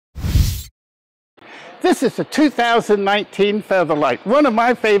This is a 2019 Featherlite, one of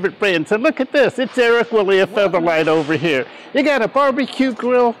my favorite brands. And look at this, it's Eric Willie of Featherlite over here. You got a barbecue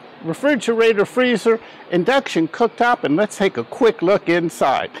grill, refrigerator, freezer, induction cooktop, and let's take a quick look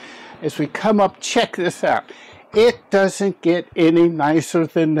inside. As we come up, check this out. It doesn't get any nicer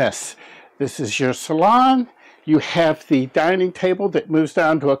than this. This is your salon. You have the dining table that moves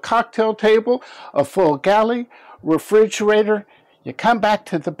down to a cocktail table, a full galley, refrigerator. You come back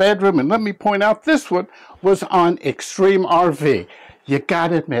to the bedroom, and let me point out, this one was on Extreme RV. You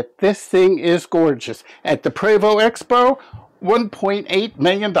gotta admit, this thing is gorgeous. At the Prevost Expo, $1.8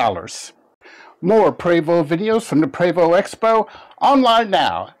 million. More Prevost videos from the Prevost Expo online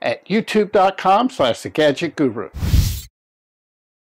now at youtube.com/thegadgetguru.